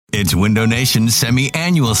It's Window Nation's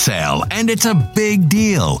semi-annual sale, and it's a big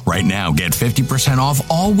deal. Right now, get 50% off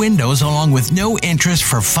all windows along with no interest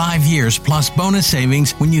for 5 years plus bonus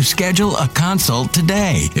savings when you schedule a consult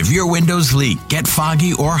today. If your windows leak, get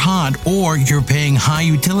foggy or hot, or you're paying high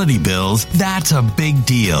utility bills, that's a big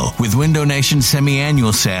deal. With Window Nation's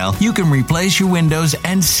semi-annual sale, you can replace your windows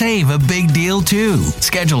and save a big deal too.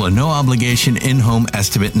 Schedule a no-obligation in-home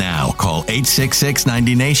estimate now. Call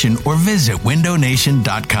 866-90-NATION or visit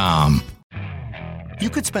windownation.com. You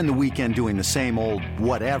could spend the weekend doing the same old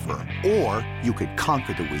whatever, or you could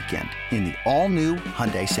conquer the weekend in the all-new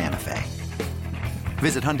Hyundai Santa Fe.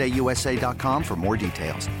 Visit HyundaiUSA.com for more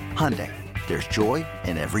details. Hyundai, there's joy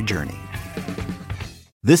in every journey.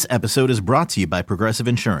 This episode is brought to you by Progressive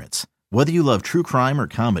Insurance. Whether you love true crime or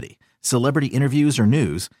comedy, celebrity interviews or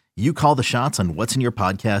news, you call the shots on what's in your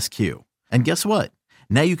podcast queue. And guess what?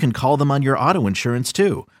 Now you can call them on your auto insurance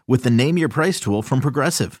too with the Name Your Price tool from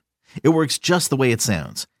Progressive. It works just the way it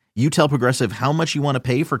sounds. You tell Progressive how much you want to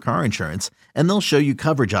pay for car insurance, and they'll show you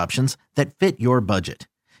coverage options that fit your budget.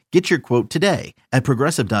 Get your quote today at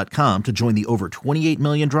Progressive.com to join the over 28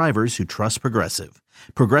 million drivers who trust Progressive.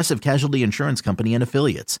 Progressive Casualty Insurance Company and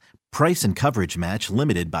Affiliates. Price and coverage match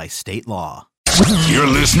limited by state law. You're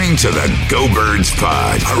listening to the Go Birds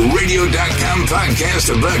Pod, a radio.com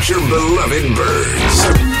podcast about your beloved birds.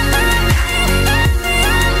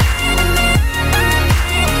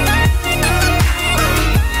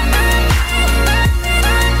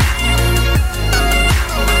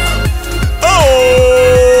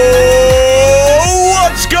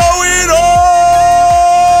 What's going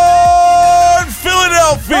on,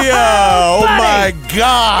 Philadelphia? Oh my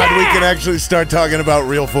God, we can actually start talking about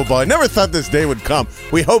real football. I never thought this day would come.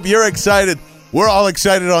 We hope you're excited. We're all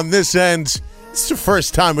excited on this end. It's the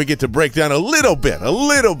first time we get to break down a little bit,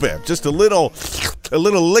 just a little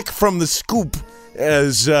lick from the scoop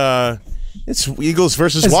as it's Eagles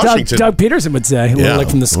versus Washington. Doug Peterson would say, a little lick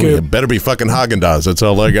from the scoop. It better be fucking Haagen-Dazs. That's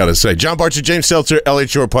all I got to say. John Barcher, James Seltzer, Elliot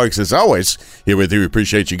Shore Parks, as always, here with you. We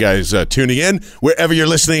appreciate you guys tuning in. Wherever you're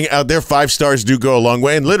listening out there, 5 stars do go a long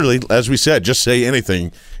way. And literally, as we said, just say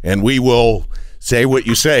anything, and we will say what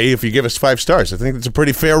you say if you give us 5 stars. I think that's a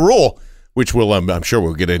pretty fair rule, which we'll, I'm sure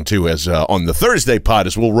we'll get into as on the Thursday pod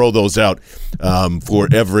as we'll roll those out for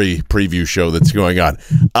every preview show that's going on.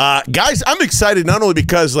 Guys, I'm excited not only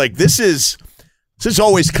because this is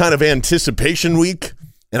always kind of anticipation week,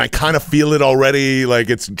 and I kind of feel it already, like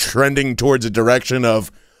it's trending towards a direction of,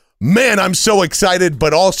 man, I'm so excited,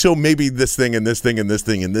 but also maybe this thing and this thing and this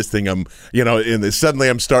thing and this thing. Suddenly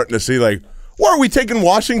I'm starting to see where are we taking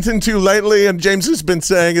Washington to lately? And James has been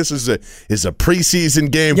saying this is a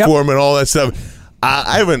preseason game for him and all that stuff.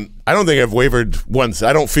 I don't think I've wavered once.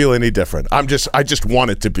 I don't feel any different. I just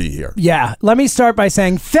want it to be here. Yeah. Let me start by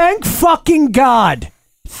saying, thank fucking God.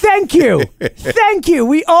 Thank you. Thank you.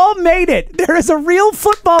 We all made it. There is a real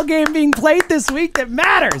football game being played this week that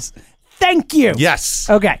matters. Thank you. Yes.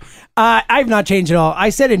 Okay. I've not changed at all. I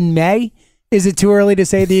said in May, is it too early to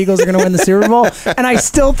say the Eagles are going to win the Super Bowl? And I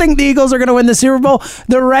still think the Eagles are going to win the Super Bowl.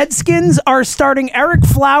 The Redskins are starting Eric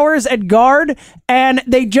Flowers at guard, and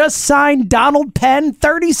they just signed Donald Penn,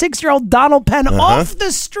 36-year-old Donald Penn, off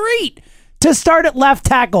the street to start at left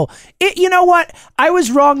tackle. You know what? I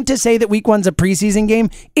was wrong to say that week 1's a preseason game.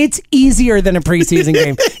 It's easier than a preseason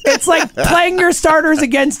game. It's like playing your starters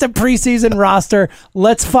against a preseason roster.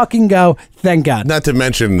 Let's fucking go. Thank God. Not to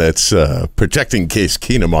mention that's protecting Case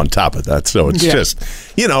Keenum on top of that. So it's just,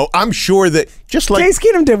 I'm sure that just like Case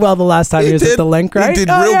Keenum did well the last time he was at the link, right? He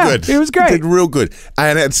did real good. It was great. He did real good.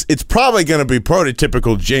 And it's probably going to be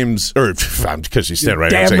prototypical James, or because he's standing right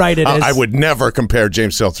there. Damn right it is. I would never compare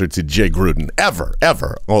James Seltzer to Jay Gruden, ever.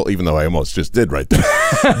 Well, even though I almost just did right there.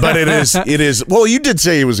 But it is, well, you did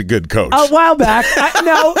say he was a good coach. A while back.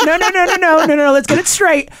 No. Let's get it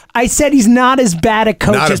straight. I said he's not as bad a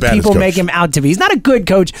coach as people make him out to be. He's not a good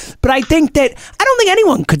coach, but I don't think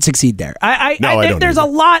anyone could succeed there. I don't there's either.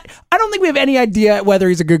 A lot. I don't think we have any idea whether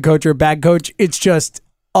he's a good coach or a bad coach. It's just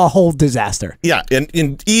a whole disaster. Yeah,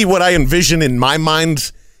 and what I envision in my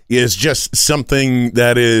mind is just something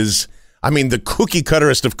that is, the cookie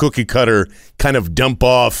cutterest of cookie cutter kind of dump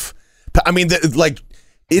off.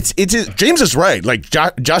 It's James is right.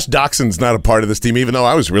 Josh Doxson's not a part of this team, even though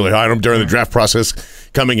I was really high on him during the draft process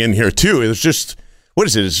coming in here too. It's just, what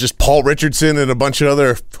is it? It's just Paul Richardson and a bunch of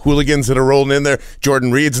other hooligans that are rolling in there.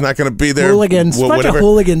 Jordan Reed's not going to be there. Hooligans, bunch of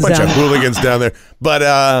hooligans down there. But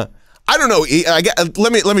I don't know.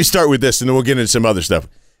 Let me start with this, and then we'll get into some other stuff.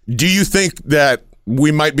 Do you think that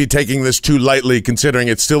we might be taking this too lightly, considering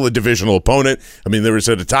it's still a divisional opponent? There was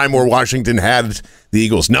at a time where Washington had the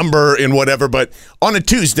Eagles' number and whatever, but on a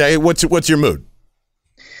Tuesday, what's your mood?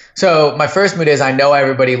 So my first mood is I know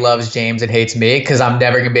everybody loves James and hates me because I'm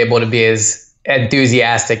never going to be able to be as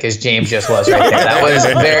enthusiastic as James just was right there. That was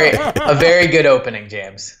a very good opening,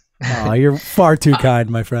 James. Oh, you're far too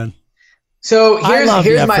kind, my friend. So here's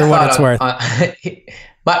my thought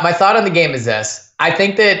my thought on the game is this. I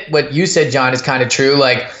think that what you said, John, is kind of true.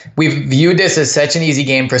 Like, we've viewed this as such an easy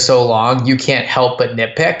game for so long, you can't help but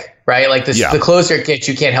nitpick, right? Like the closer it gets,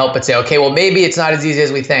 you can't help but say, okay, well, maybe it's not as easy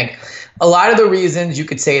as we think. A lot of the reasons you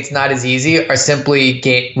could say it's not as easy are simply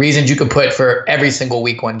reasons you could put for every single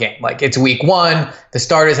week one game. Like, it's week one, the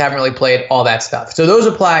starters haven't really played, all that stuff. So those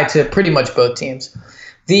apply to pretty much both teams.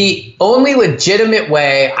 The only legitimate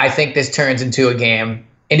way I think this turns into a game,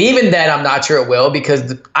 and even then I'm not sure it will,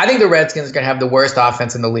 because I think the Redskins are going to have the worst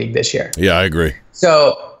offense in the league this year. Yeah, I agree.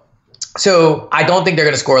 So I don't think they're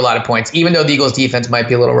going to score a lot of points, even though the Eagles' defense might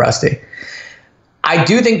be a little rusty. I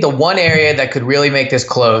do think the one area that could really make this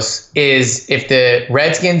close is if the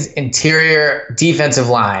Redskins' interior defensive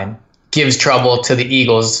line gives trouble to the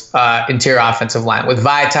Eagles' interior offensive line. With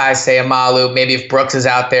Vaitai, Seumalo, maybe if Brooks is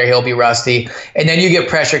out there, he'll be rusty. And then you get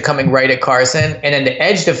pressure coming right at Carson. And then the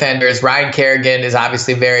edge defenders, Ryan Kerrigan is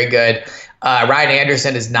obviously very good. Ryan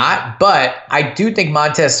Anderson is not. But I do think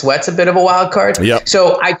Montez Sweat's a bit of a wild card. Yep.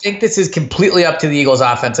 So I think this is completely up to the Eagles'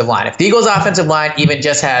 offensive line. If the Eagles' offensive line even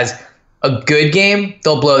just has a good game,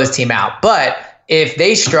 they'll blow this team out. But if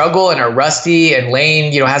they struggle and are rusty and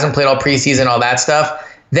Lane, hasn't played all preseason, all that stuff,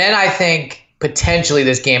 then I think potentially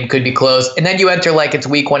this game could be close. And then you enter like it's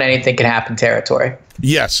week one, anything can happen territory.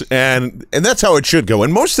 Yes, and that's how it should go.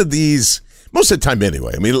 And most of the time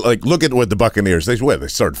anyway. I mean, like, look at what the Buccaneers, they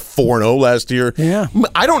started 4-0 last year. Yeah.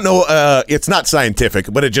 I don't know, it's not scientific,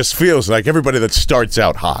 but it just feels like everybody that starts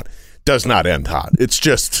out hot does not end hot. It's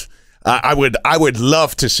just... I would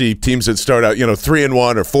love to see teams that start out,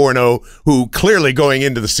 3-1 or 4-0, who clearly going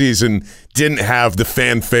into the season didn't have the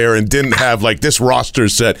fanfare and didn't have like this roster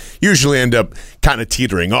set, usually end up kind of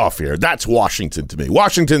teetering off here. That's Washington to me.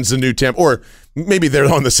 Washington's the new Tampa, or maybe they're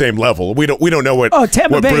on the same level. We don't know what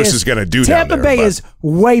Bruce is going to do down there. Tampa Bay is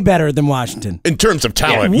way better than Washington. In terms of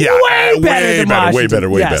talent, way better than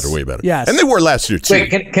Washington. Way better. Yes. And they were last year too.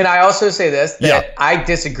 Wait, can I also say this? That I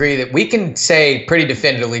disagree that we can say pretty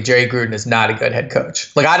definitively Jerry Gruden is not a good head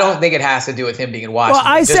coach. Like, I don't think it has to do with him being in Washington.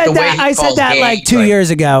 Well, I said that like 2 years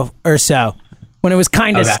ago or so, when it was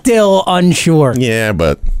kind of still unsure. Yeah,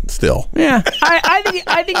 but still. Yeah,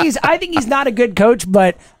 I think he's not a good coach,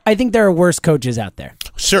 but I think there are worse coaches out there.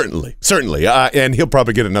 Certainly. And he'll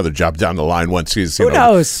probably get another job down the line once he's Who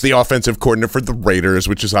knows? The offensive coordinator for the Raiders,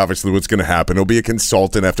 which is obviously what's going to happen. He'll be a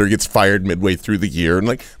consultant after he gets fired midway through the year. And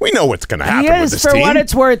we know what's going to happen with this team. For what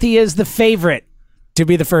it's worth, he is the favorite to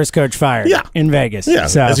be the first coach fired in Vegas. Yeah,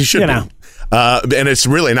 so, as he should be. And it's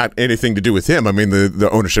really not anything to do with him. I mean, the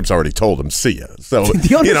ownership's already told him, see ya. So,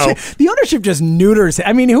 the ownership just neuters him.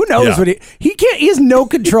 I mean, who knows what he can't, he has no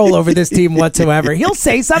control over this team whatsoever. He'll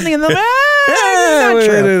say something and then, not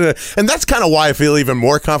true. And that's kind of why I feel even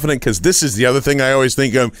more confident, because this is the other thing I always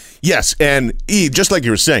think of. Yes, and just like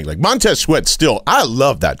you were saying, like Montez Sweat still, I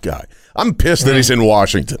love that guy. I'm pissed that he's in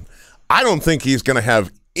Washington. I don't think he's going to have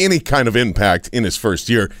any kind of impact in his first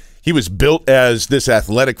year. He was built as this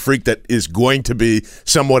athletic freak that is going to be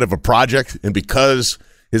somewhat of a project, and because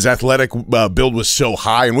his athletic build was so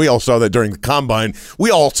high, and we all saw that during the combine,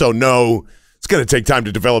 we also know it's going to take time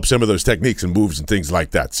to develop some of those techniques and moves and things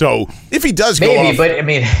like that. So if he does go off, but I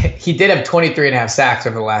mean, he did have 23.5 sacks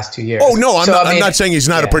over the last 2 years. Oh, no, I'm not saying he's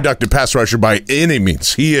not a productive pass rusher by any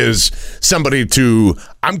means. He is somebody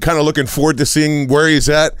I'm kind of looking forward to seeing where he's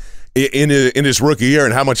at in his rookie year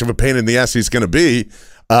and how much of a pain in the ass he's going to be.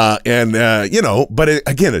 But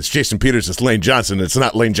again, it's Jason Peters, it's Lane Johnson. It's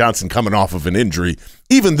not Lane Johnson coming off of an injury,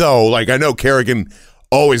 even though, I know Kerrigan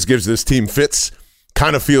always gives this team fits,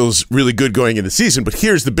 kind of feels really good going into the season. But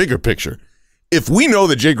here's the bigger picture. If we know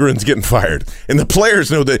that Jay Gruden's getting fired, and the players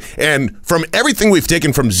know that, and from everything we've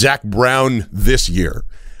taken from Zach Brown this year,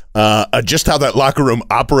 just how that locker room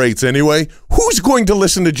operates anyway, who's going to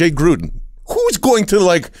listen to Jay Gruden? Who's going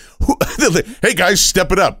to hey guys,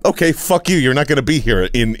 step it up. Okay, fuck you. You're not going to be here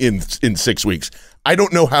in 6 weeks. I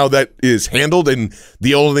don't know how that is handled, and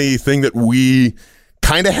the only thing that we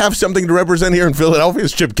kind of have something to represent here in Philadelphia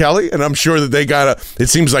is Chip Kelly, and I'm sure that it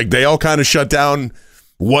seems like they all kind of shut down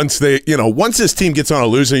once this team gets on a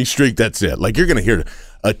losing streak. That's it. Like, you're going to hear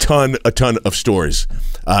a ton of stories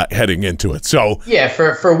heading into it. So yeah,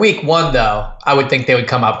 for week one though, I would think they would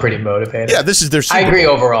come out pretty motivated. Yeah, this is their Super Bowl. I agree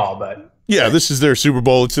overall, but. Yeah, this is their Super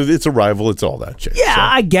Bowl. It's a rival. It's all that shit. Yeah, so.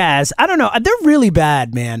 I guess. I don't know. They're really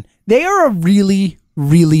bad, man. They are a really,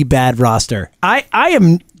 really bad roster. I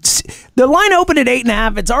am The line opened at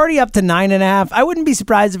 8.5. It's already up to 9.5. I wouldn't be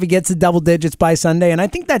surprised if it gets to double digits by Sunday, and I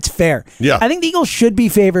think that's fair. Yeah. I think the Eagles should be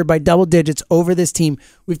favored by double digits over this team.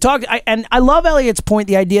 We've talked, and I love Elliot's point,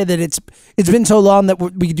 the idea that it's been so long that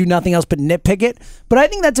we could do nothing else but nitpick it, but I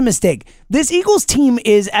think that's a mistake. This Eagles team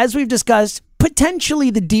is, as we've discussed,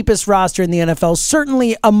 potentially the deepest roster in the NFL,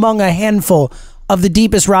 certainly among a handful of the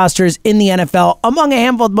deepest rosters in the NFL, among a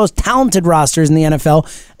handful of the most talented rosters in the NFL,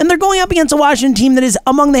 and they're going up against a Washington team that is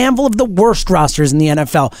among the handful of the worst rosters in the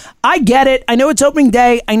NFL. I get it. I know it's opening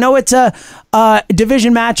day. I know it's a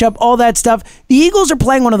division matchup, all that stuff. The Eagles are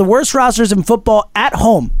playing one of the worst rosters in football at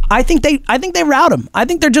home. I think they rout them. I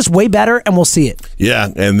think they're just way better, and we'll see it.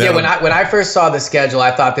 Yeah, and then, when I first saw the schedule,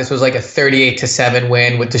 I thought this was like a 38-7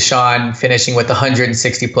 win with Deshaun finishing with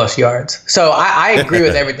 160 plus yards. So I agree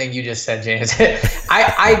with everything you just said, James.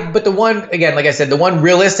 But the one, again, like I said, the one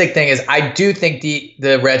realistic thing is I do think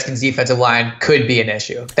the Redskins defensive line could be an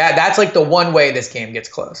issue. That's like the one way this game gets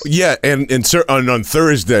close. Yeah, and on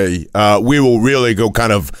Thursday, we will really go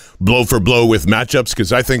kind of blow for blow with matchups,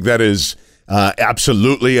 because I think that is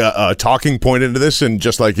absolutely a talking point into this. And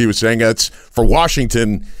just like he was saying, that's for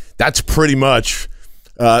Washington, that's pretty much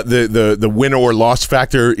the win or loss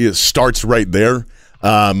factor starts right there.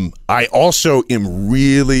 I also am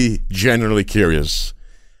really genuinely curious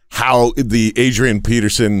how the Adrian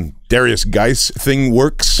Peterson, Darius Geis thing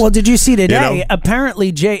works. Well, did you see today? Apparently,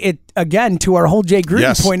 again, to our whole Jay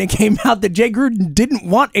Gruden point, it came out that Jay Gruden didn't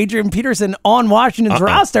want Adrian Peterson on Washington's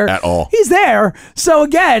roster at all. He's there. So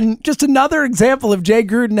again, just another example of Jay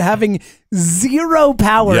Gruden having zero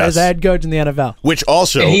power as a head coach in the NFL. Which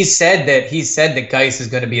also, and he said that Geis is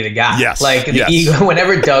going to be the guy. Yes.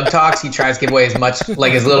 Whenever Doug talks, he tries to give away as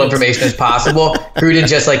little information as possible. Gruden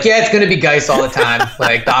just it's going to be Geis all the time.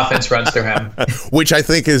 Like the offense runs through him, which I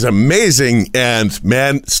think is amazing. And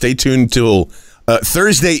man, stay tuned till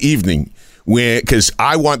Thursday evening, because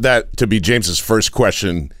I want that to be James's first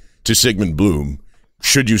question to Sigmund Bloom.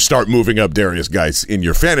 Should you start moving up Darius Geis in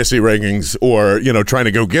your fantasy rankings, or trying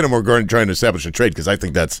to go get him, or trying to establish a trade? Because I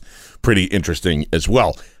think that's pretty interesting as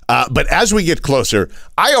well. But as we get closer,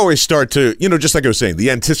 I always start to, just like I was saying, the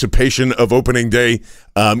anticipation of opening day,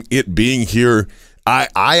 it being here.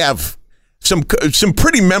 I have some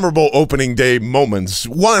pretty memorable opening day moments.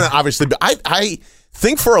 One, obviously, I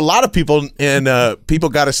think for a lot of people, and people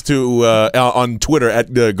got us to on Twitter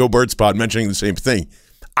at Go Birds Pod mentioning the same thing.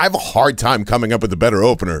 I have a hard time coming up with a better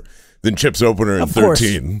opener than Chip's opener in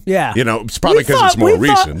 13. Yeah. It's probably because it's more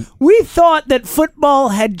recent. We thought that football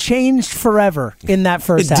had changed forever in that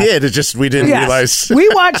first half. It did. It's just we didn't realize. We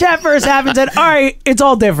watched that first half and said, all right, it's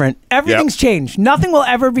all different. Everything's changed. Nothing will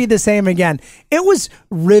ever be the same again. It was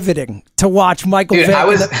riveting to watch Michael Vick.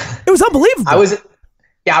 It was unbelievable.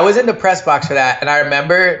 I was in the press box for that, and I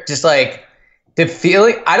remember just the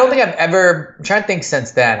feeling. I'm trying to think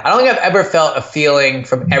since then. I don't think I've ever felt a feeling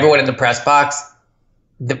from everyone in the press box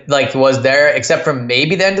was there, except for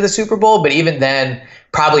maybe the end of the Super Bowl. But even then,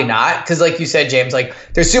 probably not. Because like you said, James,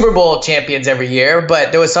 they're Super Bowl champions every year.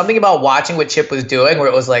 But there was something about watching what Chip was doing where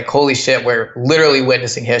it was like, holy shit, we're literally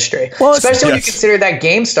witnessing history. Well, especially when you consider that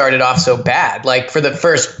game started off so bad. For the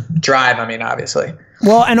first drive, obviously.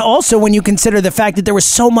 Well, and also when you consider the fact that there was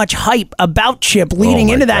so much hype about Chip leading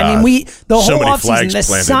into that. God. The whole offseason, the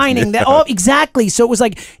signing, exactly. So it was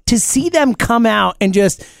to see them come out and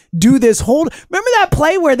just do this whole. Remember that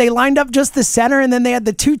play where they lined up just the center and then they had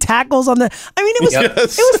the two tackles on the. It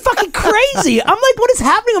was fucking crazy. I'm like, what is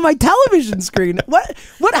happening on my television screen? What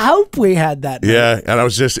hope we had that night. Yeah, and I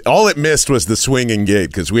was just all it missed was the swinging gate,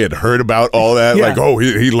 because we had heard about all that.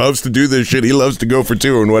 He loves to do this shit. He loves to go for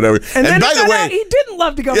two and whatever. And then by the way, he didn't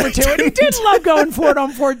love to go for two, and he didn't love going for it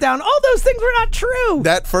on fourth down. All those things were not true.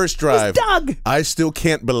 That first drive, Doug. I still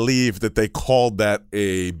can't believe that they called that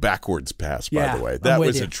a backwards pass. By the way, that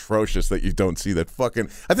was atrocious that you don't see that fucking.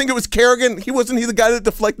 I think it was Kerrigan. Wasn't he the guy that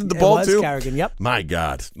deflected the ball too? Kerrigan, yep. My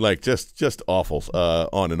God, just awful.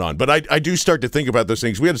 On and on. But I do start to think about those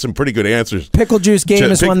things. We had some pretty good answers. Pickle Juice game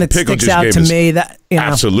is one that sticks out to me. That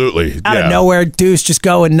absolutely out of nowhere, Deuce just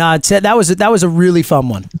going nuts. That was a really fun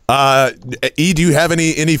one. E, do you have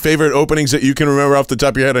any favorite openings that you can remember off the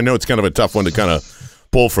top of your head? I know it's kind of a tough one to kind of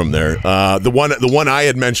pull from there. The one I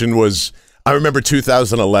had mentioned was, I remember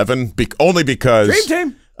 2011 only because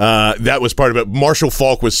Dream Team. That was part of it. Marshall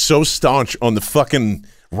Faulk was so staunch on the fucking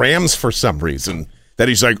Rams for some reason that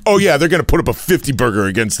he's like, oh yeah, they're going to put up a 50 burger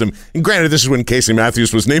against them. And granted, this is when Casey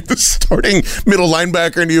Matthews was named the starting middle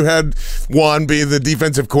linebacker, and you had Juan be the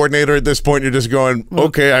defensive coordinator at this point. You're just going,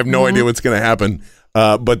 okay, I have no idea what's going to happen.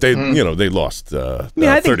 But they, they lost.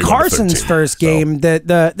 I think Carson's first game,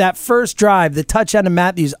 that first drive, the touchdown to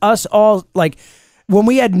Matthews, us all when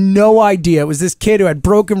we had no idea. It was this kid who had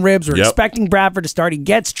broken ribs. We're expecting Bradford to start. He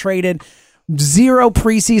gets traded. 0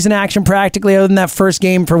 preseason action practically other than that first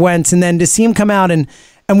game for Wentz. And then to see him come out and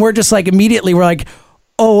we're just like immediately we're like,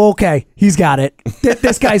 oh, okay, he's got it.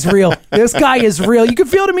 This guy's real. This guy is real. You could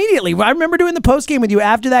feel it immediately. I remember doing the post game with you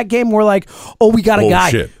after that game. We're like, oh, we got a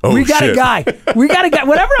guy. Shit. We got a guy. We got a guy.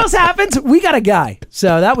 Whatever else happens, we got a guy.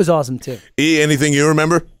 So that was awesome too. E, anything you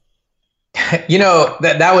remember?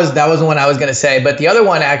 That was the one I was going to say. But the other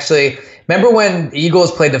one, actually, remember when the Eagles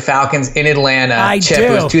played the Falcons in Atlanta? It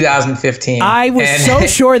was 2015. I was so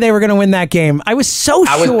sure they were going to win that game. I was so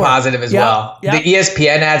sure. I was positive as well. Yep. The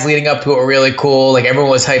ESPN ads leading up to it were really cool. Like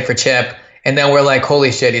everyone was hyped for Chip. And then we're like,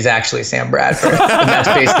 holy shit, he's actually Sam Bradford. And that's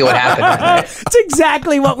basically what happened that night. It's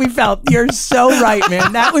exactly what we felt. You're so right,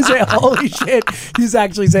 man. That was it. Holy shit, he's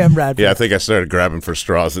actually Sam Bradford. Yeah, I think I started grabbing for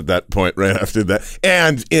straws at that point right after that.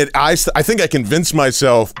 And I think I convinced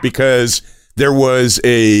myself because there was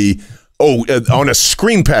on a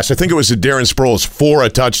screen pass, I think it was a Darren Sproles for a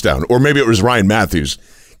touchdown, or maybe it was Ryan Matthews.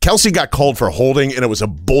 Kelsey got called for holding, and it was a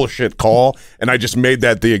bullshit call, and I just made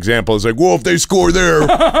that the example. I was like, well, if they score there,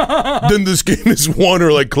 then this game is won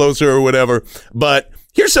or like closer or whatever. But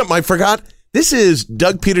here's something I forgot. This is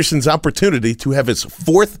Doug Peterson's opportunity to have his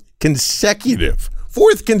fourth consecutive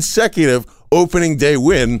opening day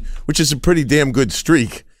win, which is a pretty damn good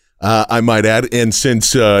streak, I might add. And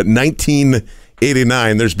since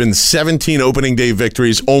 1989, there's been 17 opening day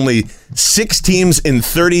victories. Only 6 teams in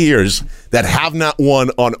 30 years that have not won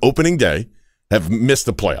on opening day have missed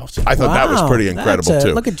the playoffs. I thought that was pretty incredible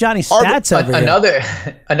too. Look at Johnny's stats over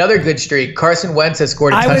here. Another good streak. Carson Wentz has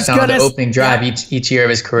scored a touchdown on the opening drive each year of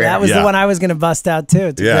his career. That was the one I was going to bust out too.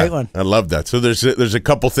 It's a great one. I love that. So there's a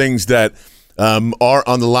couple things that are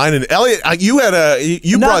on the line. And Elliot, you had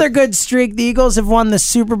another good streak. The Eagles have won the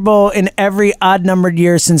Super Bowl in every odd-numbered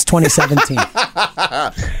year since 2017.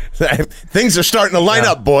 Things are starting to line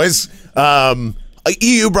up, boys.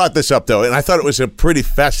 You brought this up, though, and I thought it was a pretty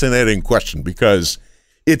fascinating question because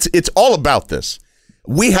it's all about this.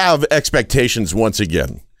 We have expectations once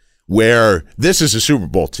again where this is a Super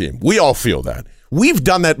Bowl team. We all feel that. We've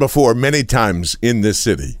done that before many times in this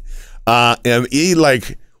city.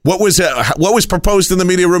 What was proposed in the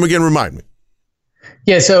media room again? Remind me.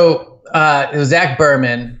 Yeah, so it was Zach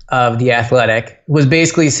Berman of The Athletic was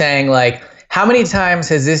basically saying, like, how many times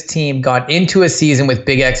has this team gone into a season with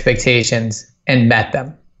big expectations and met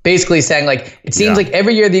them? Basically saying, like, it seems like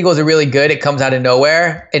every year the Eagles are really good, it comes out of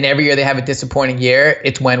nowhere, and every year they have a disappointing year,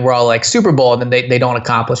 it's when we're all like Super Bowl, and then they don't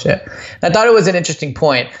accomplish it. And I thought it was an interesting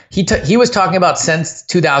point. He was talking about since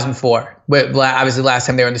 2004, obviously last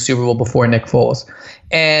time they were in the Super Bowl before Nick Foles.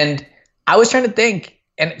 And I was trying to think,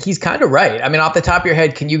 and he's kind of right. I mean, off the top of your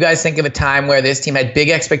head, can you guys think of a time where this team had big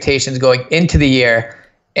expectations going into the year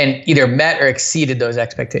and either met or exceeded those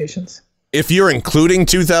expectations? If you're including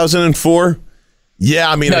 2004,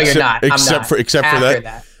 yeah, I mean, no, you're not. Except for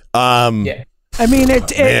that. Yeah. I mean,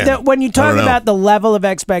 when you talk about the level of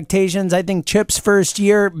expectations, I think Chip's first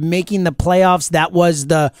year making the playoffs, that was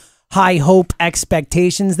the high hope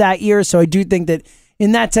expectations that year. So I do think that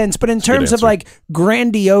in that sense, but in terms of like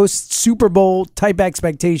grandiose Super Bowl type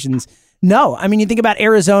expectations, no. I mean, you think about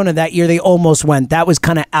Arizona that year, they almost went. That was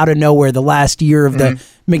kind of out of nowhere, the last year of the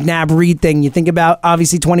McNabb-Reed thing. You think about,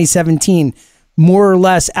 obviously, 2017, more or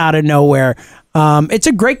less out of nowhere. It's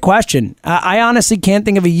a great question. I honestly can't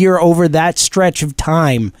think of a year over that stretch of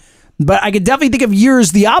time. But I could definitely think of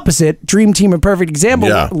years the opposite. Dream Team, a perfect example.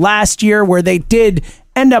 Yeah. Last year where they did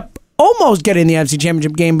end up almost getting the NFC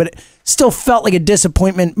Championship game, but it still felt like a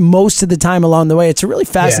disappointment most of the time along the way. It's a really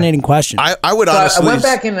fascinating question. I would honestly... I went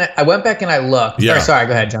back and I looked. Yeah. Sorry,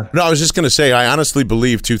 go ahead, John. No, I was just going to say, I honestly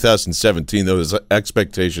believe 2017, those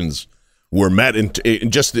expectations were met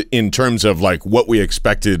in terms of like what we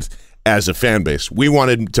expected as a fan base. We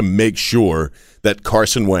wanted to make sure that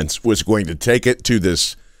Carson Wentz was going to take it to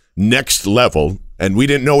this next level, and we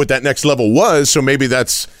didn't know what that next level was, so maybe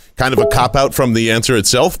that's kind of a cop-out from the answer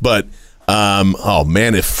itself, but oh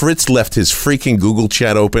man, if Fritz left his freaking Google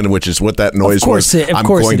chat open, which is what that noise was, I'm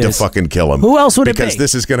going to fucking kill him. Who else would it be? Because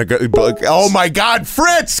this is going to go, oh my God,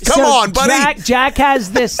 Fritz, come on, buddy. Jack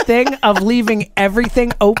has this thing of leaving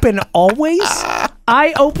everything open always.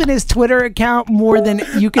 I open his Twitter account more than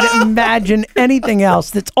you can imagine anything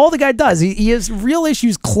else. That's all the guy does. He has real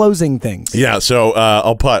issues closing things. Yeah, so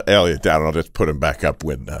I'll put Elliot down. I'll just put him back up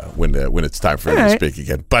when it's time for him to speak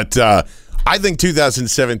again. But I think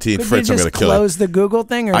 2017, Could Fritz, I'm going to kill him. Close the Google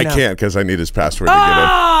thing, or I can't because I need his password to get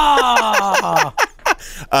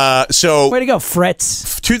in. So way to go,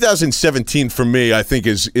 Fritz. 2017 for me, I think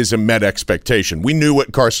is a met expectation. We knew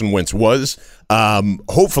what Carson Wentz was.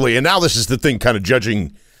 Hopefully, and now this is the thing, kind of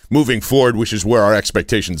judging moving forward, which is where our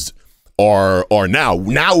expectations are now.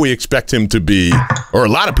 Now we expect him to be, or a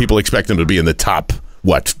lot of people expect him to be in the top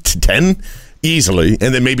 10 easily,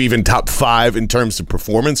 and then maybe even top 5 in terms of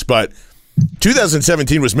performance. But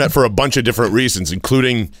 2017 was met for a bunch of different reasons,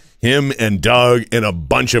 including him and Doug and a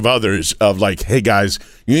bunch of others of like, hey guys,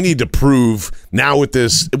 you need to prove now with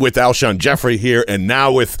Alshon Jeffrey here and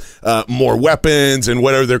now with more weapons and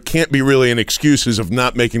whatever, there can't be really an excuses of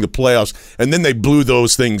not making the playoffs. And then they blew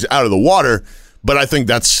those things out of the water. But I think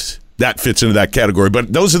that fits into that category.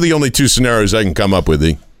 But those are the only 2 scenarios I can come up with,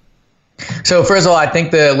 E. So first of all, I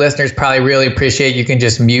think the listeners probably really appreciate you can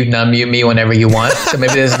just mute and unmute me whenever you want. So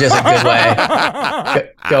maybe this is just a good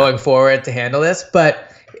way going forward to handle this. But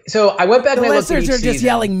so I went back and I looked at each season. The listeners are just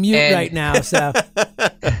yelling mute right now. So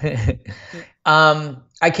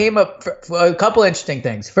I came up for a couple interesting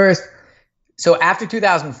things. First, so after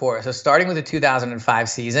 2004, so starting with the 2005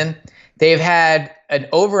 season, they've had an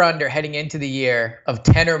over-under heading into the year of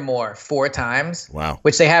 10 or more 4 times. Wow.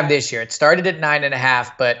 Which they have this year. It started at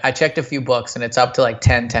 9.5, but I checked a few books and it's up to like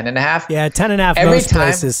 10, 10.5. Yeah, 10.5 most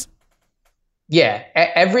places. Yeah,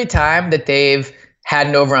 every time that they've had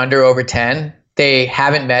an over-under over 10, they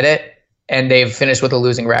haven't met it and they've finished with a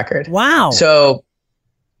losing record. Wow. So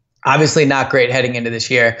obviously not great heading into this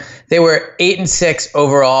year. They were 8-6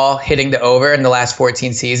 overall hitting the over in the last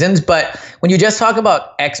 14 seasons. But when you just talk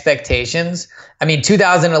about expectations, I mean,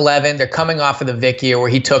 2011, they're coming off of the Vic year where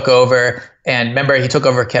he took over. And remember, he took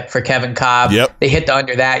over for Kevin Cobb. Yep. They hit the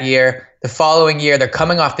under that year. The following year, they're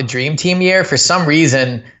coming off the Dream Team year. For some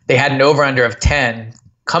reason, they had an over-under of 10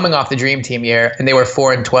 coming off the Dream Team year, and they were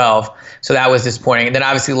 4-12. So that was disappointing. And then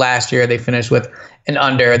obviously last year, they finished with an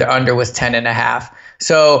under. The under was 10.5.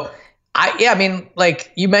 So, I mean,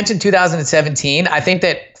 like you mentioned 2017, I think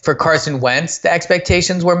that for Carson Wentz, the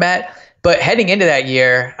expectations were met. But heading into that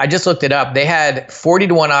year, I just looked it up. They had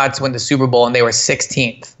 40-1 odds to win the Super Bowl, and they were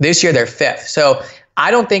 16th. This year, they're 5th. So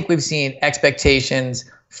I don't think we've seen expectations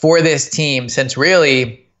for this team since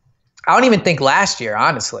really, I don't even think last year,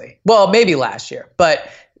 honestly. Well, maybe last year. But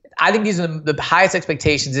I think these are the highest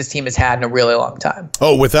expectations this team has had in a really long time.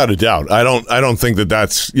 Oh, without a doubt. I don't think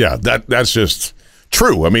that's just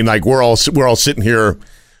true. I mean, like we're all sitting here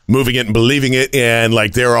moving it and believing it, and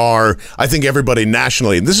like I think everybody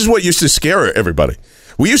nationally, and this is what used to scare everybody.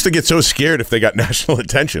 We used to get so scared if they got national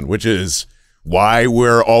attention, which is why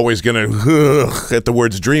we're always going to at the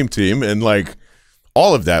words dream team and like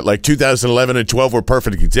all of that. Like 2011 and 12 were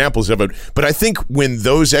perfect examples of it. But I think when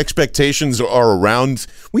those expectations are around,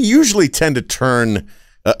 we usually tend to turn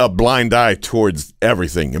a blind eye towards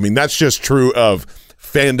everything. I mean, that's just true of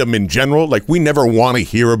fandom in general. Like we never want to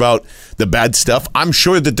hear about the bad stuff. I'm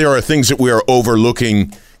sure that there are things that we are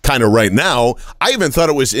overlooking kind of right now. I even thought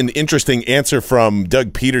it was an interesting answer from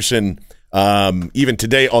Doug Peterson even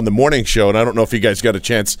today on the morning show. And I don't know if you guys got a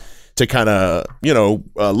chance to kind of,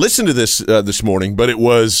 listen to this morning, but it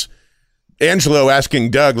was Angelo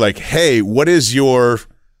asking Doug like, hey, what's your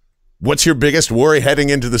biggest worry heading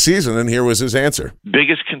into the season? And here was his answer.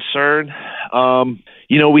 Biggest concern,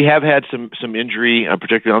 we have had some injury,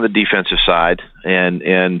 particularly on the defensive side, and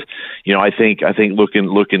I think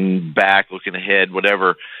looking back, looking ahead,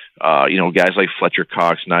 whatever, guys like Fletcher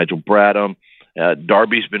Cox, Nigel Bradham,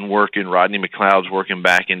 Darby's been working, Rodney McLeod's working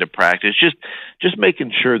back into practice, just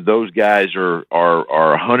making sure those guys are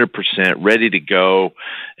 100% ready to go,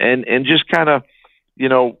 and just kind of,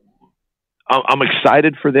 I'm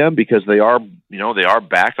excited for them because they are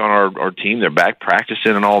back on our team. They're back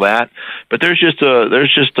practicing and all that. But there's just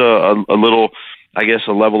a little, I guess,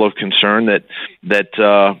 a level of concern that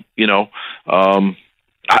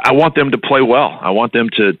I want them to play well. I want them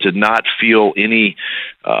to not feel any.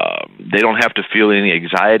 They don't have to feel any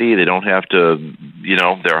anxiety. They don't have to.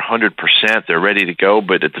 They're 100%. They're ready to go.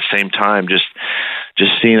 But at the same time, just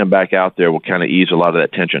seeing them back out there will kind of ease a lot of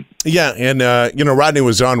that tension. Yeah, and Rodney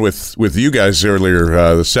was on with you guys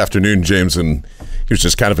earlier this afternoon, James, and he was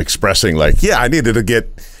just kind of expressing like, yeah, I needed to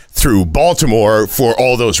get through Baltimore for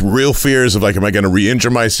all those real fears of like, am I going to re-injure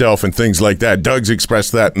myself and things like that. Doug's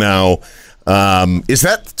expressed that now. Is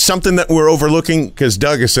that something that we're overlooking? Because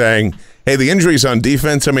Doug is saying, hey, the injuries on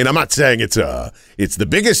defense, I mean, I'm not saying it's the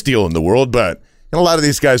biggest deal in the world, but a lot of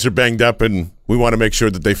these guys are banged up, and we want to make sure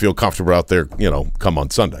that they feel comfortable out there, come on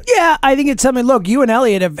Sunday. Yeah, I think it's something. Look, you and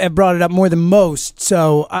Elliot have brought it up more than most,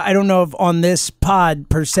 so I don't know if on this pod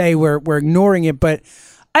per se we're ignoring it, but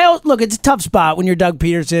look, it's a tough spot when you're Doug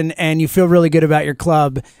Peterson and you feel really good about your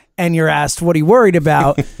club, and you're asked what are you worried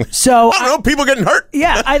about. So I don't know, people getting hurt.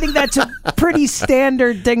 Yeah, I think that's a pretty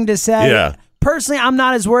standard thing to say. Yeah. Personally, I'm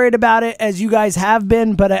not as worried about it as you guys have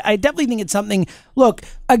been, but I definitely think it's something. Look,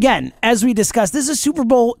 again, as we discussed, this is a Super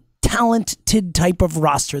Bowl talented type of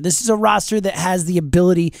roster. This is a roster that has the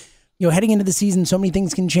ability, heading into the season, so many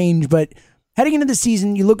things can change, but heading into the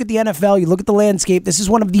season, you look at the NFL, you look at the landscape, this is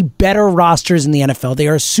one of the better rosters in the NFL. They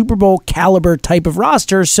are a Super Bowl caliber type of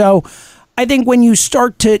roster. So I think when you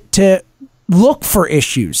start to look for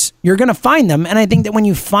issues, you're going to find them. And I think that when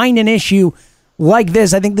you find an issue like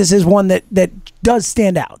this, I think this is one that does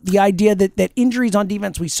stand out. The idea that injuries on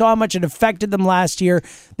defense, we saw how much it affected them last year.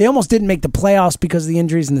 They almost didn't make the playoffs because of the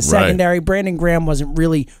injuries in the secondary. Right. Brandon Graham wasn't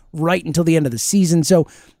really right until the end of the season. So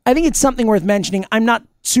I think it's something worth mentioning. I'm not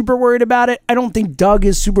super worried about it. I don't think Doug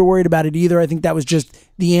is super worried about it either. I think that was just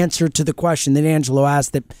the answer to the question that Angelo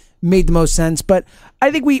asked that made the most sense. But I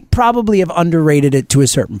think we probably have underrated it to a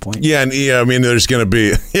certain point. Yeah, and I mean, there's going to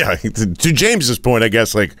be, to James's point, I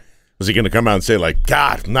guess, like, was he going to come out and say, like,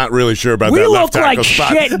 God, I'm not really sure about that left tackle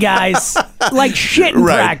spot? We look like shit, guys. Like shit in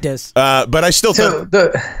practice. But I still think...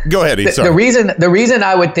 Go ahead, Sorry. The reason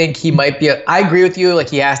I would think he might be... I agree with you. Like,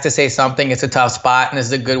 he has to say something. It's a tough spot, and this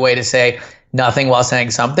is a good way to say nothing while saying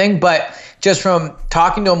something. But just from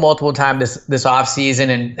talking to him multiple times this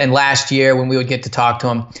offseason and last year when we would get to talk to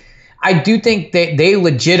him, I do think they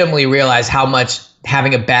legitimately realize how much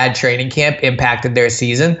having a bad training camp impacted their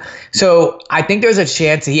season. So I think there's a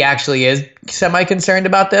chance that he actually is semi-concerned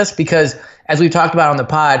about this because, as we talked about on the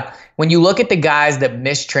pod, when you look at the guys that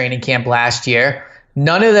missed training camp last year,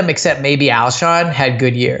 none of them except maybe Alshon had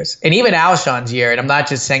good years. And even Alshon's year, and I'm not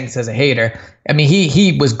just saying this as a hater, I mean,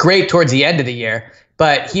 he was great towards the end of the year,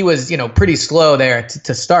 but he was, pretty slow there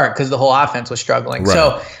to start because the whole offense was struggling. Right.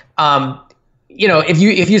 So,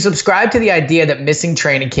 if you subscribe to the idea that missing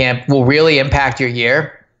training camp will really impact your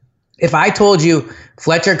year, if I told you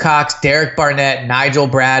Fletcher Cox, Derek Barnett, Nigel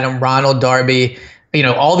Bradham, Ronald Darby,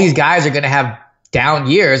 all these guys are going to have down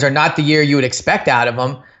years or not the year you would expect out of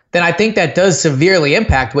them, then I think that does severely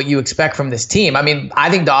impact what you expect from this team. I mean, I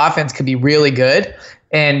think the offense could be really good,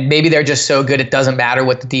 and maybe they're just so good it doesn't matter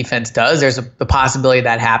what the defense does. There's a possibility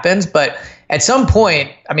that happens. But at some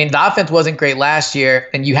point, I mean, the offense wasn't great last year,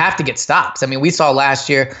 and you have to get stops. I mean, we saw last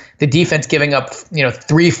year the defense giving up 3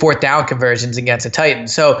 4th down conversions against the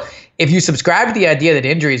Titans. So if you subscribe to the idea that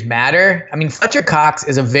injuries matter, I mean, Fletcher Cox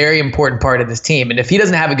is a very important part of this team. And if he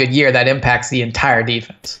doesn't have a good year, that impacts the entire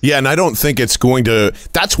defense. Yeah, and I don't think it's going to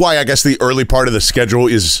 – that's why I guess the early part of the schedule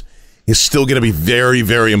is still going to be very,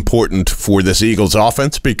 very important for this Eagles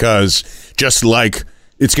offense because just like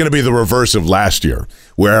it's going to be the reverse of last year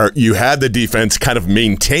where you had the defense kind of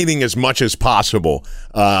maintaining as much as possible.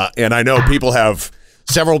 And I know people have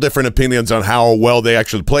several different opinions on how well they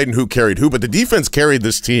actually played and who carried who, but the defense carried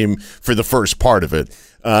this team for the first part of it.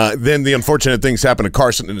 Then the unfortunate things happen to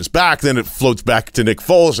Carson in his back. Then it floats back to Nick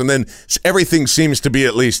Foles. And then everything seems to be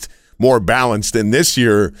at least more balanced. And this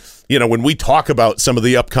year, when we talk about some of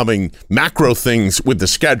the upcoming macro things with the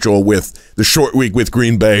schedule, with the short week with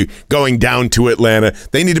Green Bay, going down to Atlanta,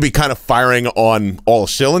 they need to be kind of firing on all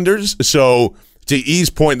cylinders. So to E's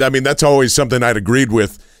point, I mean, that's always something I'd agreed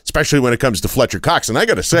with, especially when it comes to Fletcher Cox. And I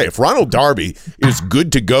got to say, if Ronald Darby is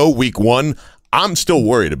good to go week 1, I'm still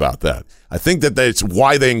worried about that. I think that that's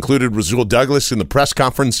why they included Rasul Douglas in the press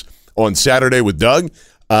conference on Saturday with Doug.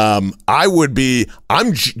 I'm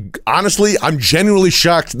genuinely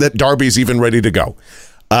shocked that Darby's even ready to go.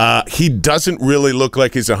 He doesn't really look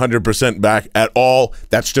like he's 100% back at all.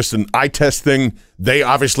 That's just an eye test thing. They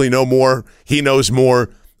obviously know more. He knows more.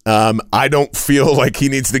 I don't feel like he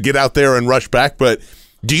needs to get out there and rush back, but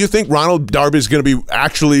do you think Ronald Darby is going to be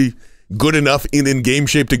actually good enough in game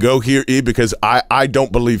shape to go here, E? Because I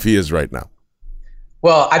don't believe he is right now.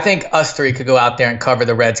 Well, I think us three could go out there and cover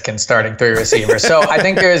the Redskins starting 3 receivers. So I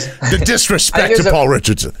think there's the disrespect to Paul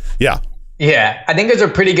Richardson. Yeah. Yeah, I think there's a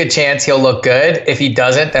pretty good chance he'll look good. If he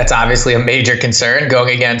doesn't, that's obviously a major concern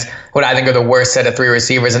going against what I think are the worst set of 3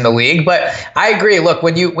 receivers in the league. But I agree. Look,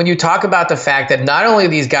 when you talk about the fact that not only are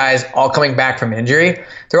these guys all coming back from injury,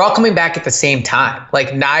 they're all coming back at the same time.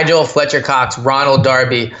 Like Nigel, Fletcher Cox, Ronald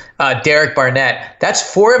Darby, Derek Barnett. That's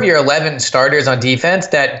 4 of your 11 starters on defense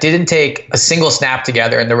that didn't take a single snap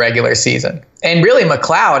together in the regular season. And really,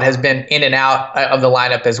 McLeod has been in and out of the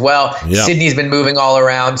lineup as well. Yeah. Sidney's been moving all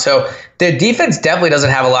around. So the defense definitely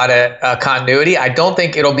doesn't have a lot of continuity. I don't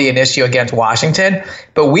think it'll be an issue against Washington.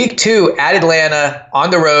 But week 2 at Atlanta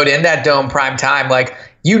on the road in that dome prime time. Like,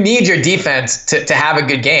 you need your defense to have a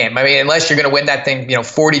good game. I mean, unless you're going to win that thing,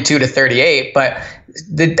 42-38. But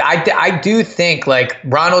I do think like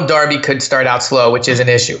Ronald Darby could start out slow, which is an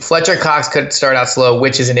issue. Fletcher Cox could start out slow,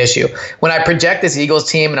 which is an issue. When I project this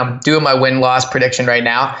Eagles team, and I'm doing my win-loss prediction right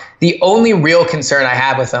now, the only real concern I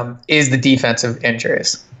have with them is the defensive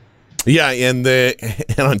injuries. Yeah, and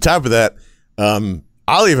on top of that,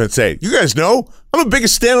 I'll even say, you guys know, I'm the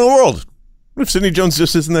biggest stand in the world. What if Sidney Jones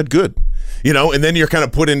just isn't that good? And then you're kind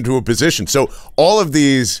of put into a position. So all of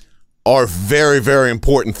these are very, very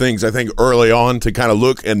important things, I think, early on to kind of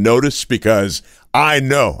look and notice, because I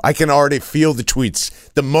know I can already feel the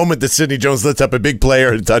tweets the moment that Sidney Jones lets up a big play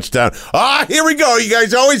or a touchdown. Here we go. You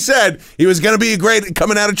guys always said he was going to be great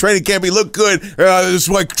coming out of training camp. He looked good. This is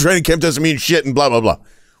why training camp doesn't mean shit and blah, blah, blah.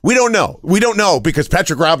 We don't know. We don't know because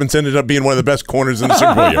Patrick Robinson ended up being one of the best corners in the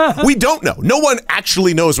Super Bowl year. We don't know. No one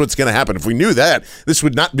actually knows what's going to happen. If we knew that, this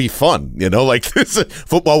would not be fun.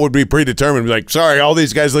 Football would be predetermined. Like, sorry, all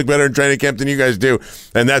these guys look better in training camp than you guys do,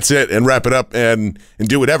 and that's it, and wrap it up and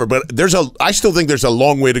do whatever. But I still think there's a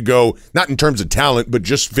long way to go, not in terms of talent, but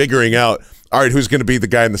just figuring out, all right, who's going to be the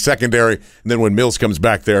guy in the secondary, and then when Mills comes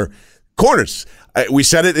back there, corners. We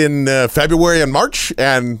said it in February and March,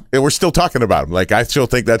 and we're still talking about them. Like, I still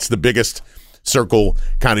think that's the biggest circle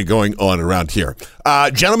kind of going on around here.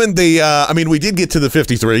 Gentlemen, we did get to the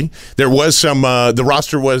 53. There was some, the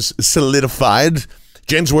roster was solidified.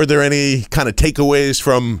 James, were there any kind of takeaways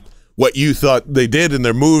from what you thought they did in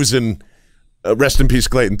their moves? And rest in peace,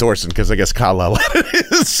 Clayton Thorson, because I guess Kyle Allen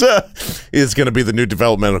is going to be the new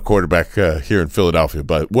developmental quarterback here in Philadelphia.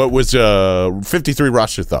 But what was 53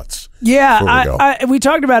 roster thoughts? Yeah, we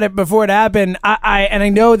talked about it before it happened. I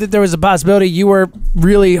know that there was a possibility you were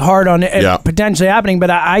really hard on it potentially happening, but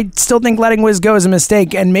I still think letting Wiz go is a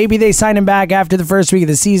mistake. And maybe they sign him back after the first week of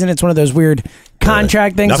the season. It's one of those weird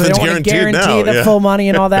contract things. So they don't want to guarantee the full money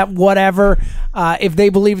and all that. Whatever. If they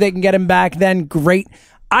believe they can get him back, then great.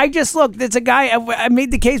 It's a guy, I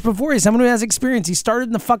made the case before, he's someone who has experience. He started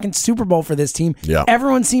in the fucking Super Bowl for this team. Yeah.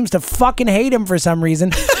 Everyone seems to fucking hate him for some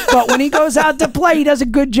reason. But when he goes out to play, he does a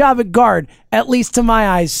good job at guard, at least to my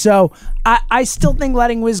eyes. So I still think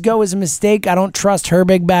letting Wiz go is a mistake. I don't trust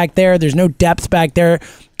Herbig back there. There's no depth back there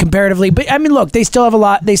comparatively. But, I mean, look, they still have a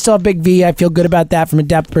lot. They still have Big V. I feel good about that from a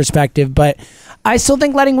depth perspective. But I still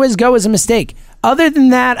think letting Wiz go is a mistake. Other than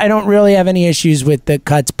that, I don't really have any issues with the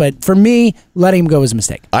cuts, but for me, letting him go is a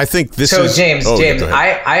mistake. I think this is... James,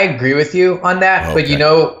 I agree with you on that, but you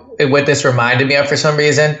know what this reminded me of for some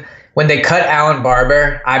reason? When they cut Alan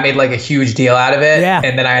Barber, I made like a huge deal out of it,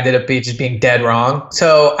 and then I ended up just being dead wrong.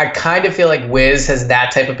 So I kind of feel like Wiz has that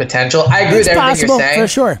type of potential. I agree with everything you're saying. For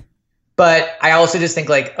sure. But I also just think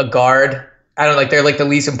like a guard, they're like the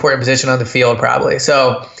least important position on the field probably.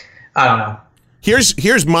 So I don't know.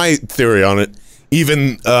 Here's my theory on it.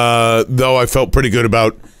 Even though I felt pretty good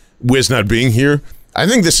about Wiz not being here, I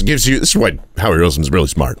think this is why Howie Roseman's really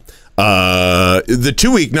smart. The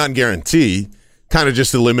 2-week non-guarantee kind of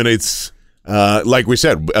just eliminates, like we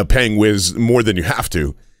said, paying Wiz more than you have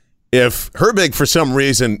to. If Herbig, for some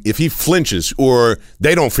reason, if he flinches or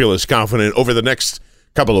they don't feel as confident over the next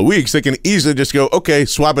couple of weeks, they can easily just go, okay,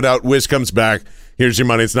 swap it out. Wiz comes back. Here's your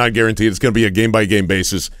money. It's not guaranteed. It's going to be a game-by-game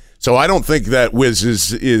basis. So I don't think that Wiz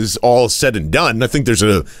is all said and done. I think there's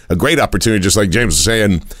a great opportunity, just like James was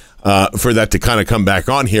saying, for that to kind of come back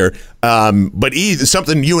on here. But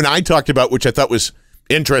something you and I talked about, which I thought was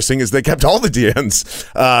interesting, is they kept all the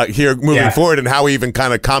DNs here moving forward, and Howie even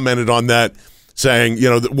kind of commented on that, saying,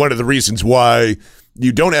 one of the reasons why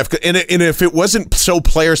you don't have, and if it wasn't so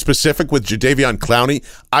player specific with Jadeveon Clowney,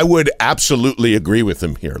 I would absolutely agree with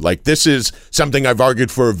him here. Like, this is something I've argued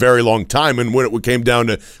for a very long time, and when it came down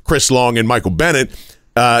to Chris Long and Michael Bennett,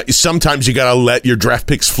 sometimes you got to let your draft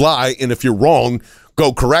picks fly, and if you're wrong,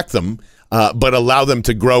 go correct them, but allow them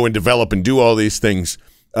to grow and develop and do all these things.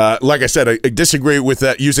 Like I said, I disagree with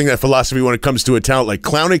that, using that philosophy when it comes to a talent like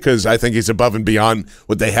Clowney, because I think he's above and beyond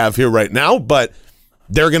what they have here right now, but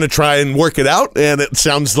they're going to try and work it out, and it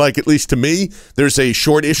sounds like, at least to me, there's a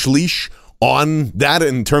short-ish leash on that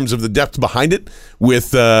in terms of the depth behind it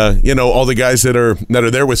with, all the guys that are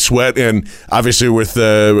there with Sweat and obviously with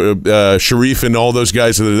Sharif and all those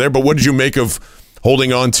guys that are there. But what did you make of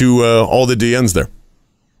holding on to all the DNs there?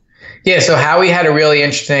 Yeah, so Howie had a really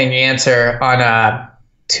interesting answer on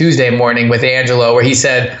Tuesday morning with Angelo where he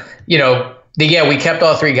said, we kept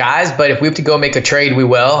all 3 guys, but if we have to go make a trade, we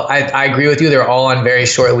will. I agree with you. They're all on very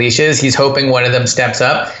short leashes. He's hoping one of them steps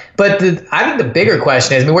up. But I think the bigger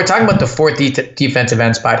question is, we're talking about the 4th defensive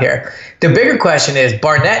end spot here. The bigger question is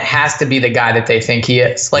Barnett has to be the guy that they think he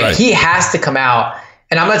is. He has to come out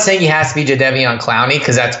And I'm not saying he has to be Jadeveon Clowney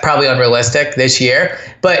because that's probably unrealistic this year,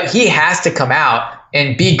 but he has to come out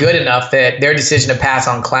and be good enough that their decision to pass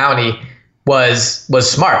on Clowney was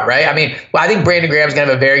smart, right? I mean, I think Brandon Graham's going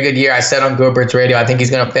to have a very good year. I said on Go Birds Radio, I think he's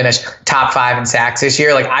going to finish top 5 in sacks this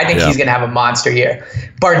year. Like, I think he's going to have a monster year.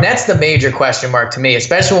 Barnett's the major question mark to me,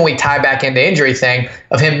 especially when we tie back into injury thing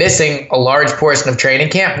of him missing a large portion of training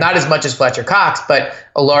camp, not as much as Fletcher Cox, but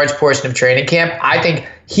a large portion of training camp. I think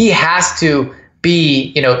he has to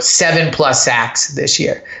be, 7+ sacks this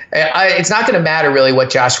year. It's not going to matter really what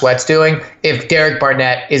Josh Sweat's doing if Derek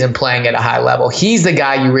Barnett isn't playing at a high level. He's the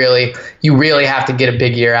guy you really have to get a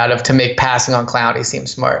big year out of to make passing on Clowney seem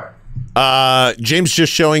smart. James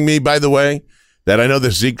just showing me, by the way, that I know the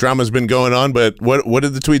Zeke drama's been going on, but what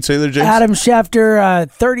did the tweet say there, James? Adam Schefter,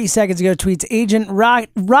 30 seconds ago, tweets, Agent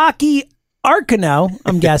Rocky Arcano,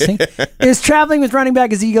 I'm guessing, is traveling with running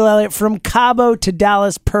back Ezekiel Elliott from Cabo to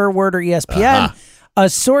Dallas per word or ESPN. A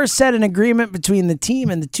source said an agreement between the team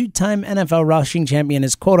and the 2-time NFL rushing champion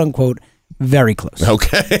is quote-unquote very close.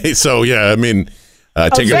 Okay, so yeah, I mean,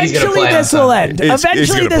 eventually this will end.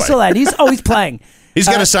 Eventually this will end. He's always playing. He's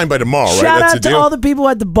going to sign by tomorrow, right? Shout That's out to all the people who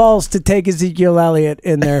had the balls to take Ezekiel Elliott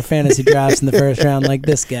in their fantasy drafts in the first round, like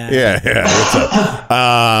this guy. Yeah. What's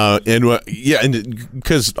up? And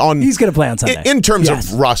because he's going to play on Sunday. In terms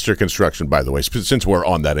of roster construction, by the way, since we're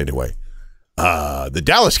on that anyway, the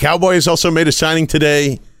Dallas Cowboys also made a signing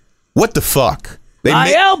today. What the fuck?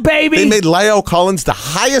 Baby. They made La'el Collins the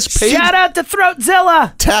highest paid. Shout out to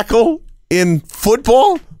Throatzilla. Tackle in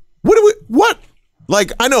football. What?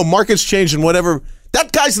 Like, I know markets change and whatever.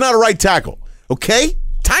 That guy's not a right tackle, okay?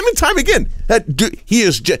 Time and time again.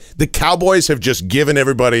 The Cowboys have just given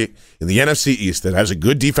everybody in the NFC East that has a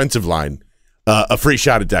good defensive line a free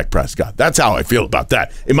shot at Dak Prescott. That's how I feel about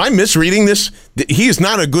that. Am I misreading this? He is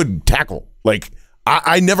not a good tackle. Like,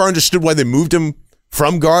 I never understood why they moved him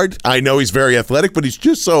from guard. I know he's very athletic, but he's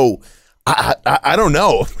just so I don't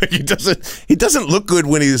know. He doesn't look good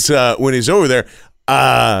when he's over there.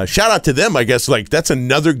 Shout out to them, I guess. Like, that's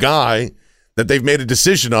another guy that they've made a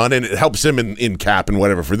decision on, and it helps him in cap and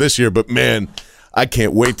whatever for this year. But man, I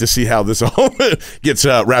can't wait to see how this all gets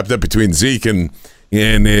wrapped up between Zeke and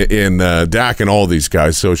Dak and all these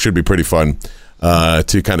guys. So it should be pretty fun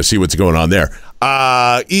to kind of see what's going on there.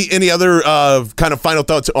 Any other kind of final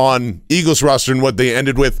thoughts on Eagles roster and what they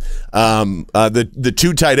ended with? The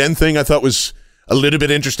 2 tight end thing I thought was a little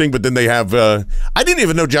bit interesting, but then they have I didn't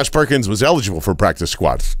even know Josh Perkins was eligible for practice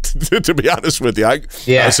squad, to be honest with you. I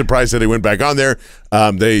was surprised that he went back on there.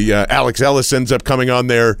 Alex Ellis ends up coming on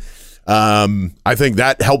there. I think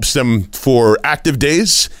that helps them for active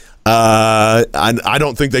days. I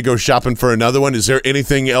don't think they go shopping for another one. Is there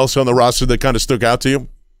anything else on the roster that kind of stuck out to you?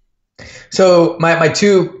 So my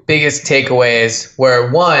 2 biggest takeaways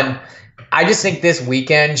were, one, I just think this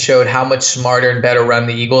weekend showed how much smarter and better run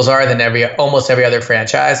the Eagles are than almost every other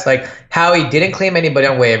franchise. Like, Howie didn't claim anybody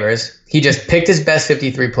on waivers. He just picked his best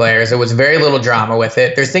 53 players. There was very little drama with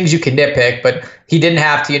it. There's things you can nitpick, but he didn't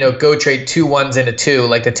have to, go trade 2 1s into 2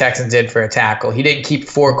 like the Texans did for a tackle. He didn't keep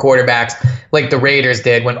 4 quarterbacks like the Raiders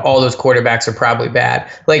did when all those quarterbacks are probably bad.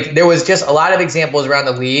 Like, there was just a lot of examples around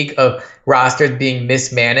the league of rosters being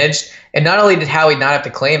mismanaged. And not only did Howie not have to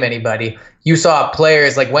claim anybody, you saw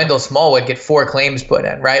players like Wendell Smallwood get 4 claims put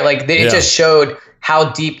in, right? Like, it just showed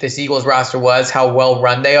how deep this Eagles roster was, how well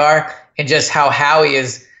run they are, and just how Howie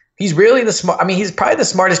is. He's really he's probably the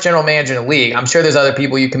smartest general manager in the league. I'm sure there's other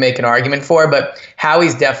people you can make an argument for, but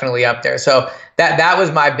Howie's definitely up there. So that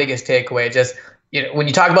was my biggest takeaway. Just, when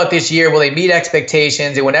you talk about this year, will they meet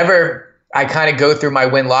expectations? And whenever I kind of go through my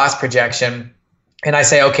win-loss projection and I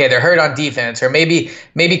say, okay, they're hurt on defense, or maybe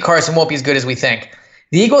Carson won't be as good as we think.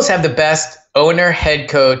 The Eagles have the best owner, head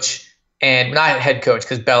coach, and not head coach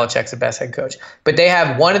because Belichick's the best head coach, but they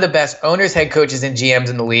have one of the best owners, head coaches, and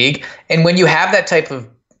GMs in the league. And when you have that type of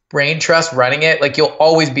brain trust running it, like, you'll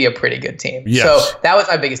always be a pretty good team. Yes. So that was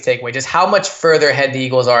my biggest takeaway, just how much further ahead the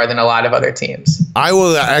Eagles are than a lot of other teams. I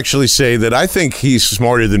will actually say that I think he's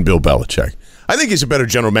smarter than Bill Belichick. I think he's a better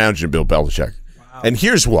general manager than Bill Belichick. And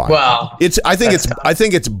here's why. Well, I think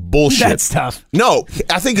it's bullshit. That's tough. No,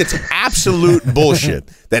 I think it's absolute bullshit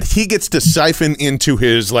that he gets to siphon into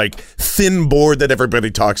his like thin board that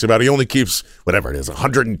everybody talks about. He only keeps whatever it is,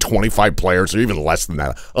 125 players or even less than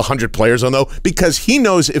that, 100 players on though, because he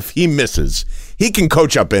knows if he misses, he can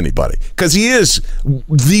coach up anybody because he is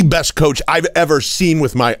the best coach I've ever seen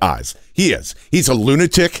with my eyes. He is. He's a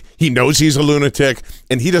lunatic. He knows he's a lunatic,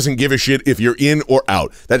 and he doesn't give a shit if you're in or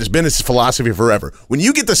out. That has been his philosophy forever. When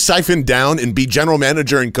you get to siphon down and be general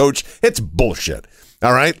manager and coach, it's bullshit.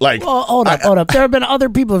 All right, like hold up. There have been other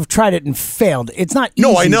people who've tried it and failed. It's not easy.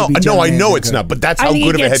 No, I know. I know it's not. But that's how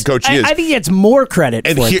good of a head coach he is. I think he gets more credit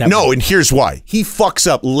for it. And here's why: he fucks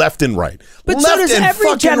up left and right. But so does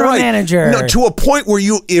every general manager. No, to a point where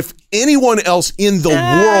if anyone else in the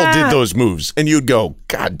world did those moves, and you'd go,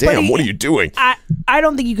 God damn, what are you doing? I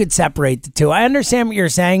don't think you could separate the two. I understand what you're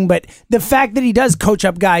saying, but the fact that he does coach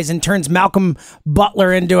up guys and turns Malcolm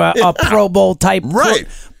Butler into a Pro Bowl type, right?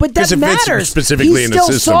 But that matters. Specifically, he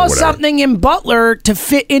still saw something in Butler to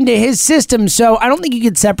fit into his system, so I don't think you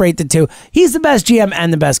could separate the two. He's the best GM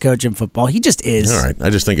and the best coach in football. He just is. All right, I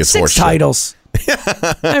just think it's 6 titles.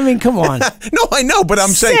 I mean, come on. No, I know, but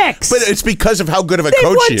I'm saying, but it's because of how good of a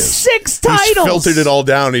coach he is. 6 titles. He's filtered it all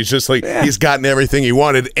down. He's just like he's gotten everything he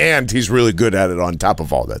wanted, and he's really good at it on top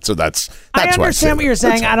of all that. So that's I understand what you're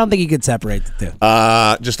saying. I don't think you could separate the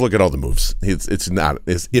two. Just look at all the moves. It's not.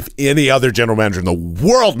 If any other general manager in the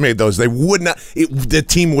world made those, they would not. The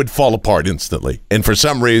team would fall apart instantly. And for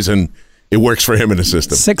some reason, it works for him in the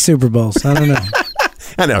system. 6 Super Bowls. I don't know.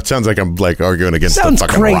 I know. It sounds like I'm arguing against Sounds the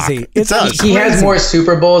fucking crazy. Rock. It does. He has more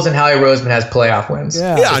Super Bowls than Howie Roseman has playoff wins.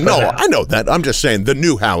 Yeah, I know that. I'm just saying the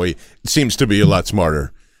new Howie seems to be a lot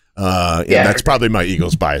smarter. And that's probably my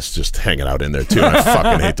Eagles bias just hanging out in there too. I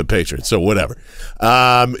fucking hate the Patriots, so whatever.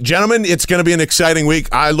 Gentlemen, it's going to be an exciting week.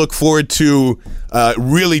 I look forward to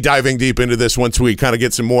really diving deep into this once we kind of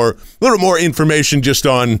get a little more information just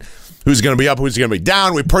on who's going to be up, who's going to be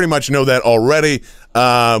down. We pretty much know that already.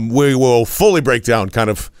 We will fully break down kind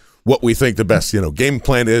of what we think the best, game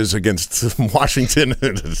plan is against Washington.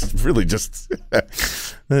 It's really just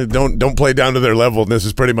don't play down to their level, and this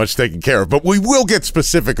is pretty much taken care of. But we will get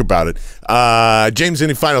specific about it. James,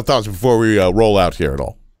 any final thoughts before we roll out here at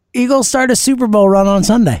all? Eagles start a Super Bowl run on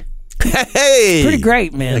Sunday. Hey, pretty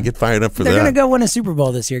great, man. I get fired up for They're that. They're going to go win a Super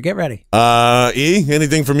Bowl this year. Get ready.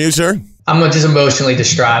 Anything from you, sir? I'm just emotionally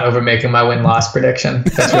distraught over making my win-loss prediction.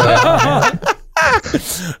 That's really all I have.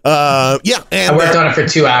 And I worked on it for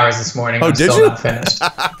 2 hours this morning. I'm did still you? not finished.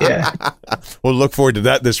 Yeah. We'll look forward to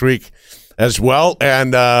that this week as well.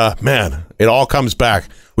 And man, it all comes back.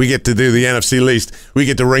 We get to do the NFC least. We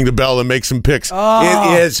get to ring the bell and make some picks.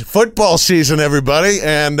 It is football season, everybody,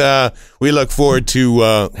 and we look forward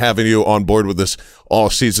to having you on board with us all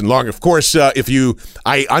season long. Of course,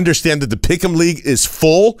 I understand that the Pick'em League is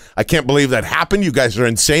full. I can't believe that happened. You guys are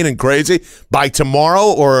insane and crazy. By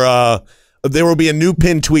tomorrow, or there will be a new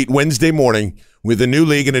pin tweet Wednesday morning with a new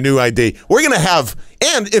league and a new ID. We're going to have,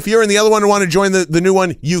 and if you're in the other one and want to join the new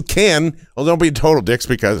one, you can. Well, don't be total dicks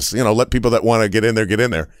because, let people that want to get in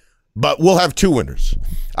there. But we'll have 2 winners.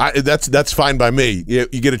 That's fine by me. You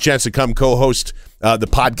get a chance to come co-host the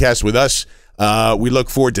podcast with us. We look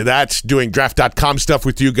forward to that, doing draft.com stuff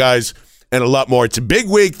with you guys and a lot more. It's a big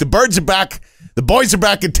week. The Birds are back. The boys are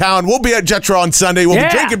back in town. We'll be at Jetra on Sunday. We'll be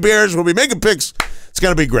drinking beers. We'll be making picks. It's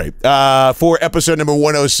going to be great. For episode number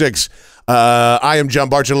 106, I am John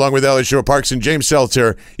Barchin along with Elliot Shore Parks and James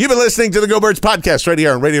Seltzer. You've been listening to the Go Birds podcast right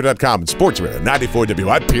here on radio.com and Sports Radio 94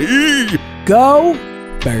 WIP. Go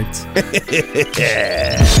Birds.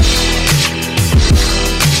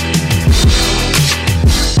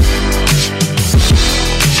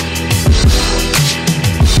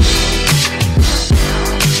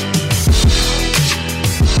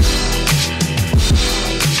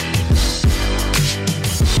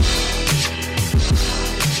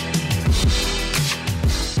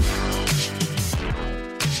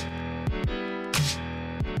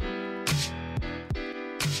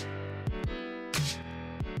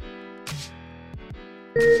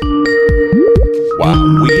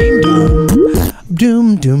 Wow.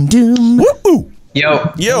 Doom. Woo-hoo.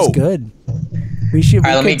 Yo. That's good. We should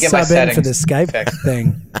All right, let me could get my sub in for settings the Skype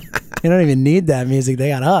thing. You don't even need that music. They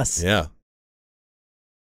got us. Yeah.